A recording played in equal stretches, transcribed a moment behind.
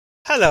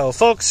Hello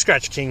folks,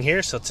 Scratch King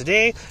here. So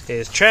today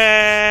is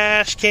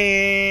Trash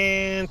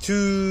Can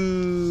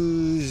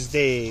Tuesdays.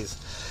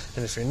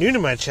 And if you're new to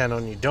my channel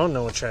and you don't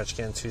know what Trash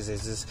Can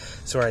Tuesdays is,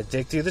 it's where I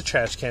dig through the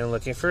trash can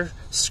looking for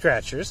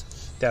scratchers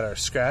that are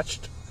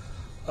scratched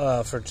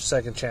for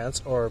second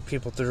chance, or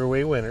people threw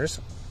away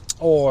winners,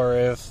 or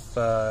if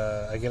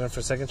I get them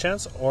for second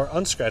chance, or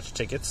unscratched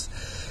tickets.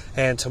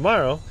 And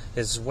tomorrow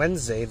is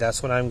Wednesday.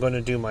 That's when I'm going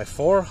to do my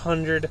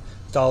 $400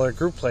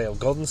 group play of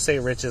Golden State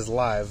Riches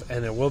live,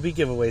 and there will be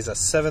giveaways at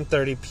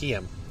 7:30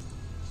 p.m.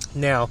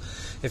 Now,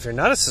 if you're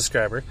not a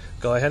subscriber,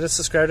 go ahead and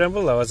subscribe down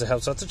below, as it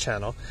helps out the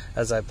channel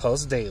as I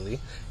post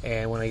daily.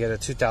 And when I get a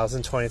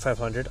 2,000,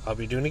 2,500, I'll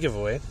be doing a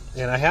giveaway.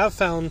 And I have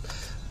found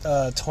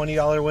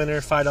 $20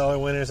 winner,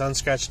 $5 winners,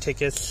 unscratched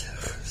tickets.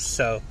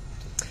 So,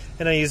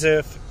 and I use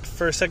it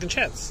for a second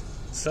chance.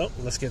 So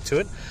let's get to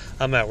it.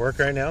 I'm at work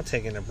right now,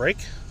 taking a break.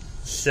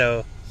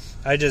 So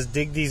I just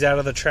dig these out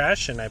of the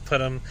trash and I put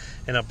them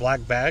in a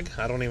black bag.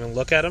 I don't even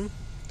look at them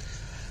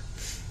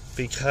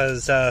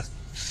because I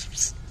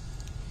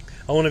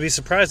want to be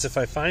surprised if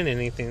I find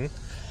anything,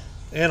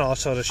 and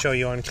also to show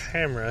you on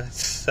camera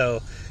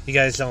so you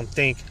guys don't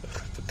think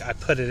I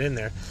put it in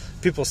there.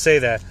 People say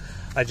that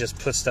I just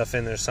put stuff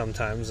in there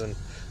sometimes, and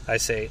I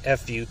say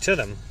F you to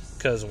them,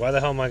 because why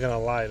the hell am I going to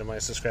lie to my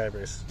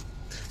subscribers?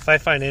 If I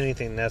find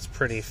anything, that's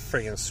pretty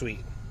friggin'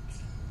 sweet.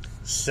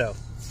 So,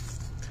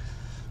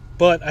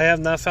 but I have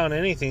not found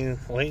anything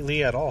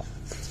lately at all.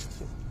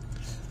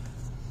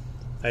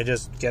 I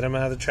just get them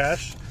out of the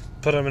trash,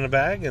 put them in a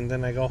bag, and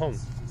then I go home.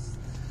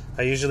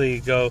 I usually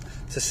go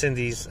to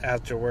Cindy's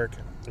after work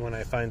when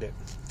I find it.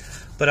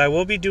 But I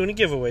will be doing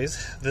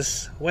giveaways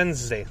this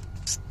Wednesday.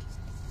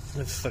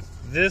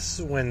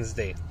 This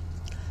Wednesday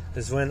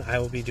is when I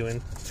will be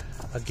doing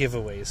a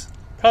giveaways.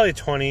 Probably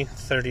 $20,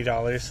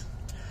 $30,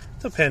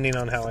 depending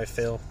on how I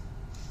feel.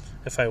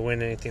 If I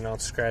win anything on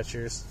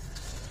scratchers.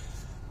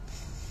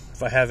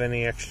 If I have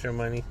any extra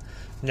money.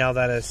 Now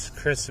that it's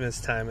Christmas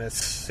time, it's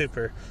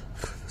super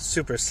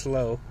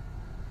slow.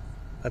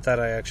 I thought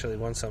I actually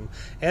won some.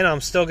 And I'm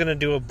still going to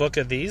do a book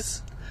of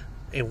these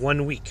in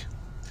 1 week.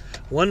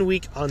 1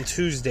 week on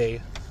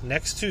Tuesday.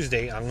 Next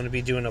Tuesday, I'm going to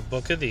be doing a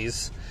book of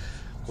these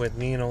with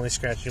me and only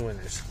scratching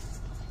winners.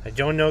 I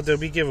don't know if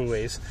there'll be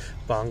giveaways,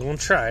 but I'm going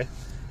to try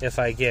if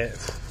I get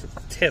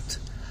tipped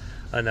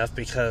enough,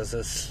 because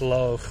it's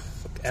slow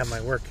at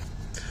my work.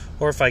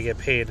 Or if I get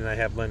paid and I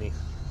have money,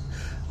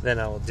 then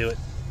I will do it.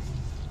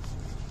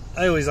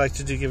 I always like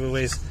to do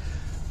giveaways.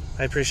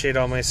 I appreciate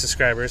all my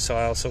subscribers, so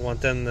I also want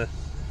them to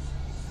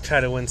try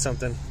to win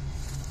something.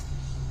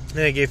 And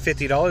I gave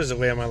 $50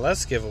 away on my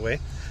last giveaway,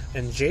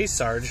 and J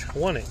Sarge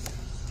won it.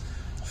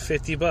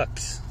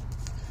 $50.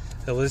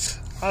 It was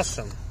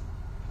awesome.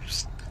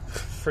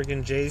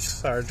 Friggin' J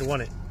Sarge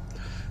won it.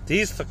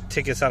 These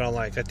tickets I don't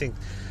like. I think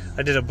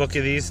I did a book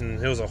of these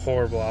and it was a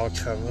horrible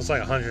outcome. It was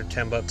like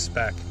 $110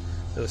 back.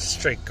 It was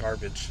straight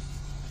garbage.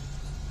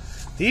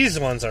 These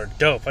ones are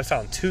dope. I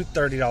found two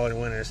 $30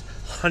 winners,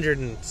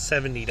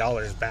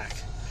 $170 back.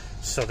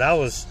 So that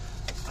was,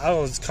 I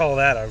would call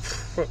that a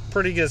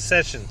pretty good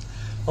session.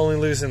 Only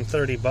losing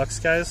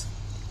 $30, guys.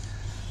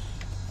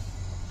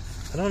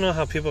 I don't know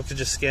how people could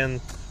just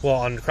scan. Well,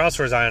 on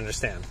crosswords I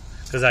understand,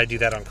 because I do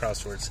that on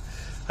crosswords.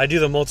 I do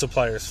the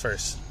multipliers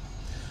first.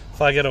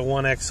 If I get a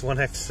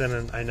 1x,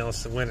 then I know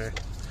it's the winner.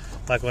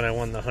 Like when I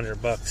won the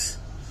 $100.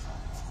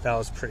 That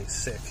was pretty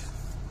sick.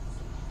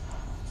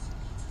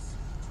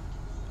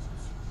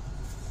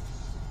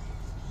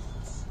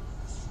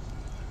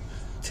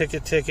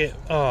 Ticket.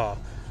 Oh,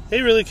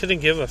 they really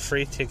couldn't give a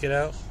free ticket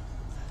out.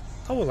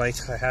 I would like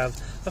to have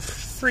a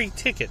free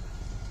ticket.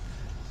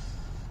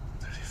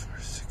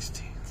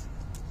 34.16.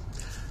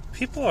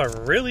 People are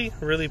really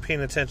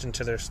paying attention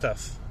to their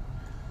stuff.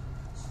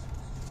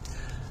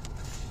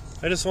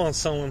 I just want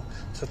someone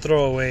to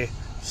throw away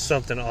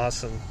something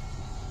awesome.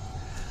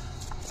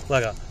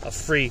 Like a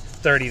free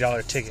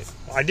 $30 ticket.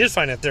 I did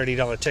find a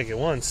 $30 ticket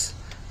once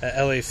at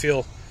LA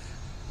Fuel.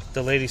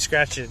 The lady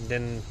scratched it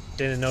and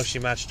didn't know she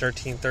matched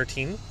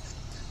 13-13.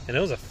 And it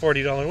was a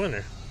 $40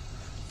 winner.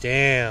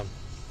 Damn.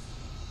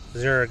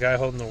 Is there a guy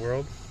holding the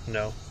world?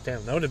 No.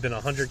 Damn, that would have been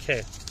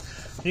 $100K.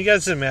 Can you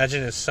guys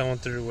imagine if someone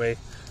threw away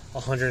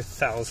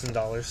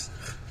 $100,000?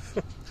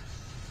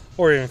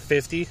 Or even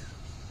 50?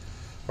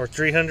 Or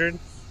 300.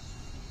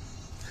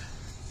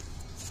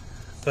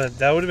 But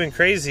that would have been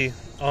crazy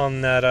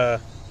on that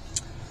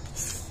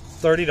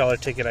 $30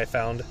 ticket I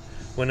found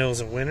when it was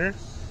a winner.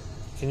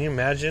 Can you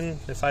imagine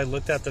if I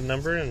looked at the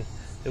number and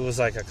it was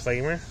like a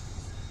claimer?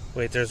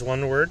 Wait, there's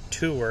one word,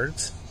 two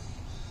words.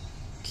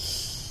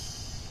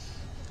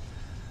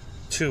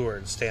 Two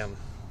words, damn.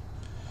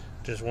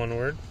 Just one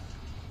word.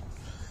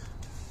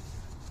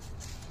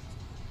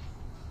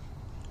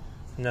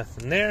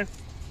 Nothing there.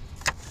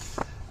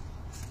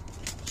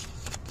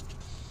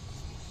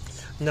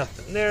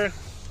 Nothing there.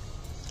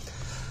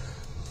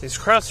 These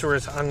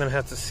crosswords I'm going to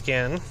have to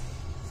scan.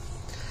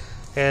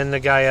 And the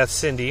guy at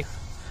Cindy's,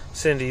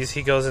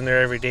 he goes in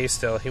there every day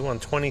still. He won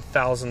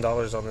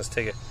 $20,000 on this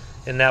ticket.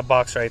 In that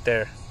box right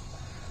there.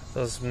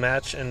 Those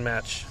match and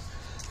match.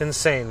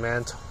 Insane,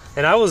 man.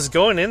 And I was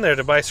going in there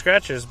to buy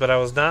scratchers, but I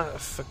was not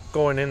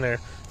going in there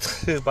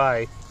to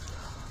buy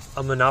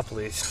a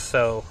Monopoly.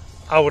 So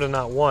I would have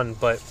not won,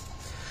 but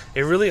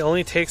it really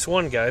only takes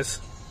one, guys.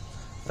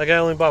 That guy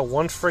only bought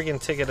one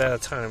friggin' ticket at a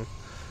time.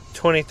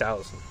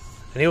 20,000.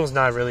 And he was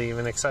not really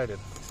even excited.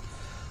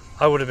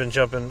 I would have been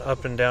jumping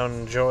up and down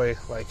in joy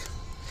like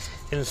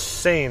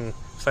insane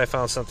if I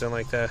found something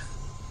like that.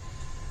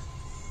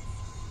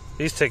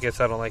 These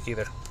tickets I don't like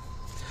either.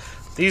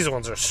 These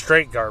ones are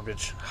straight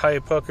garbage. High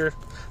poker.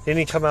 Then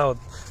you come out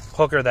with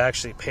poker that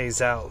actually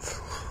pays out.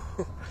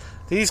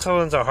 These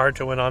ones are hard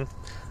to win on.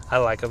 I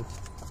like them.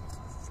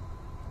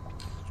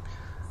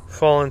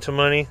 Fall into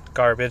money.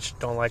 Garbage.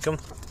 Don't like them.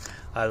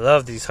 I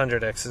love these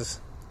 100Xs.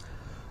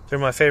 They're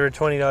my favorite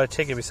 $20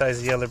 ticket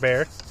besides the Yellow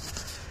Bear.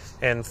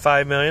 And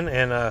 5 million.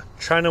 And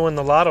trying to win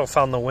the lotto,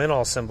 found the win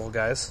all symbol,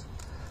 guys.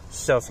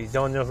 So if you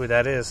don't know who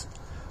that is,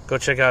 go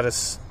check out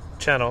his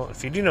channel.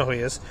 If you do know who he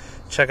is,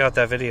 check out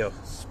that video.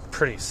 It's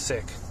pretty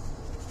sick.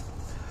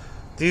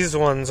 These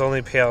ones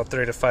only pay out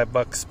 $3 to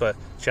 $5, but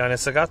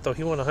Giannis Sagato,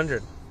 he won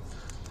 100.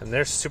 And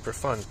they're super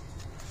fun.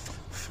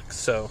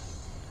 So,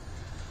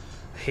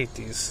 I hate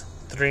these.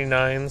 3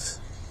 9s.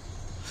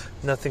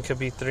 Nothing could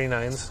beat 3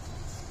 9s.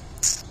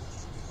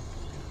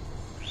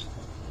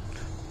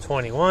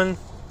 21.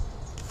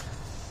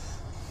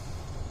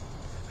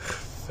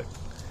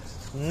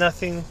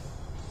 Nothing.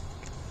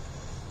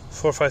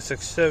 4 5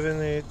 6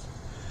 7 8.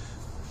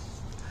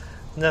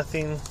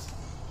 Nothing.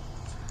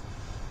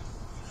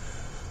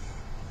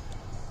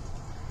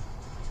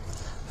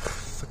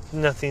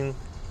 Nothing.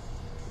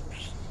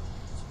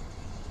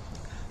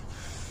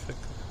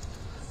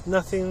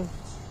 Nothing.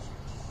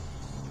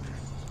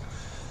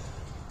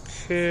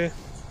 Okay.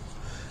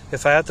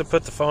 If I have to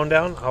put the phone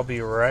down, I'll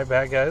be right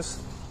back, guys.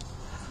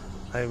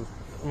 I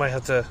might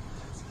have to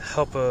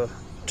help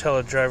tell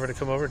a driver to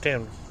come over.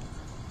 Damn.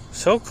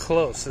 So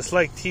close. It's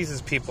like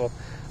teases people.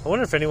 I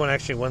wonder if anyone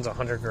actually wins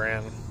 100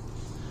 grand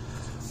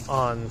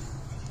on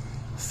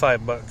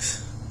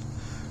 $5.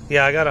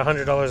 Yeah, I got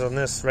 $100 on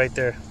this right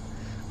there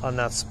on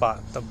that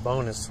spot. The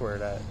bonus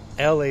word at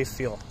LA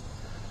Fuel.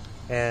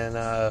 And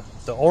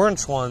the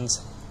orange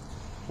ones,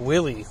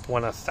 Willie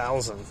won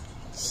 1,000.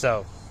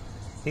 So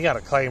he got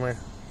a claimer.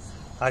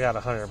 I got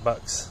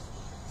 $100.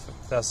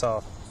 That's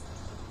all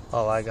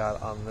I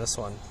got on this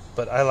one.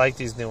 But I like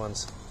these new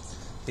ones.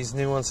 These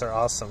new ones are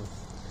awesome.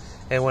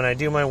 And when I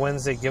do my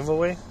Wednesday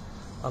giveaway,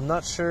 I'm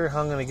not sure how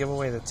I'm going to give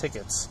away the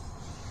tickets.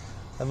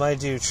 I might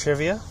do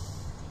trivia.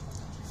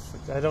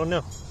 I don't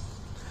know.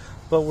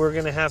 But we're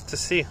going to have to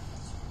see.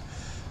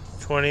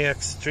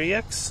 20X,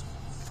 3X.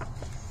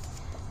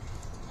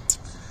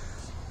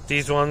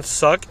 These ones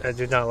suck. I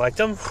do not like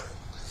them.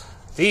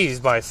 These,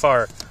 by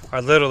far,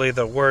 are literally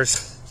the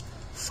worst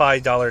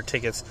 $5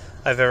 tickets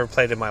I've ever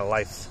played in my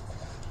life.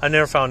 I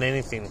never found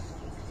anything.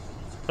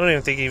 I don't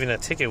even think even a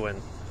ticket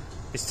win.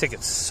 These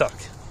tickets suck.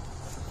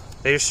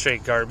 They're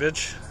straight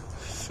garbage.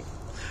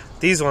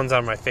 These ones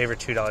are my favorite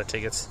 $2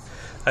 tickets.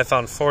 I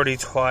found 40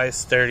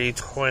 twice, 30,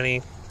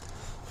 20.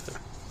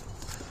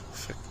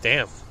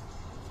 Damn.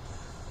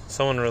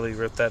 Someone really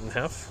ripped that in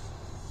half.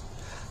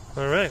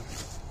 Alright.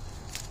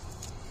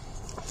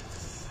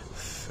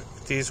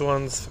 These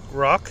ones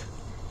rock.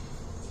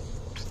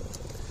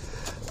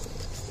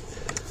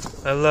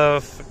 I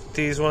love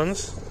these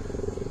ones.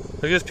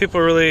 I guess people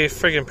really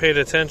freaking paid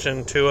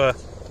attention to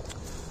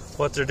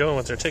what they're doing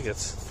with their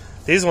tickets.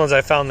 These ones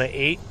I found the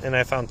 8 and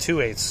I found 2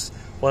 8s.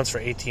 Once for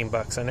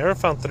 $18. I never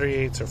found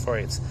 3 8s or 4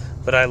 8s.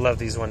 But I love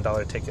these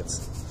 $1 tickets.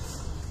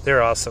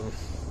 They're awesome.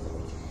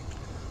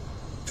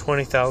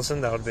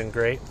 20,000, that would have been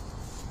great.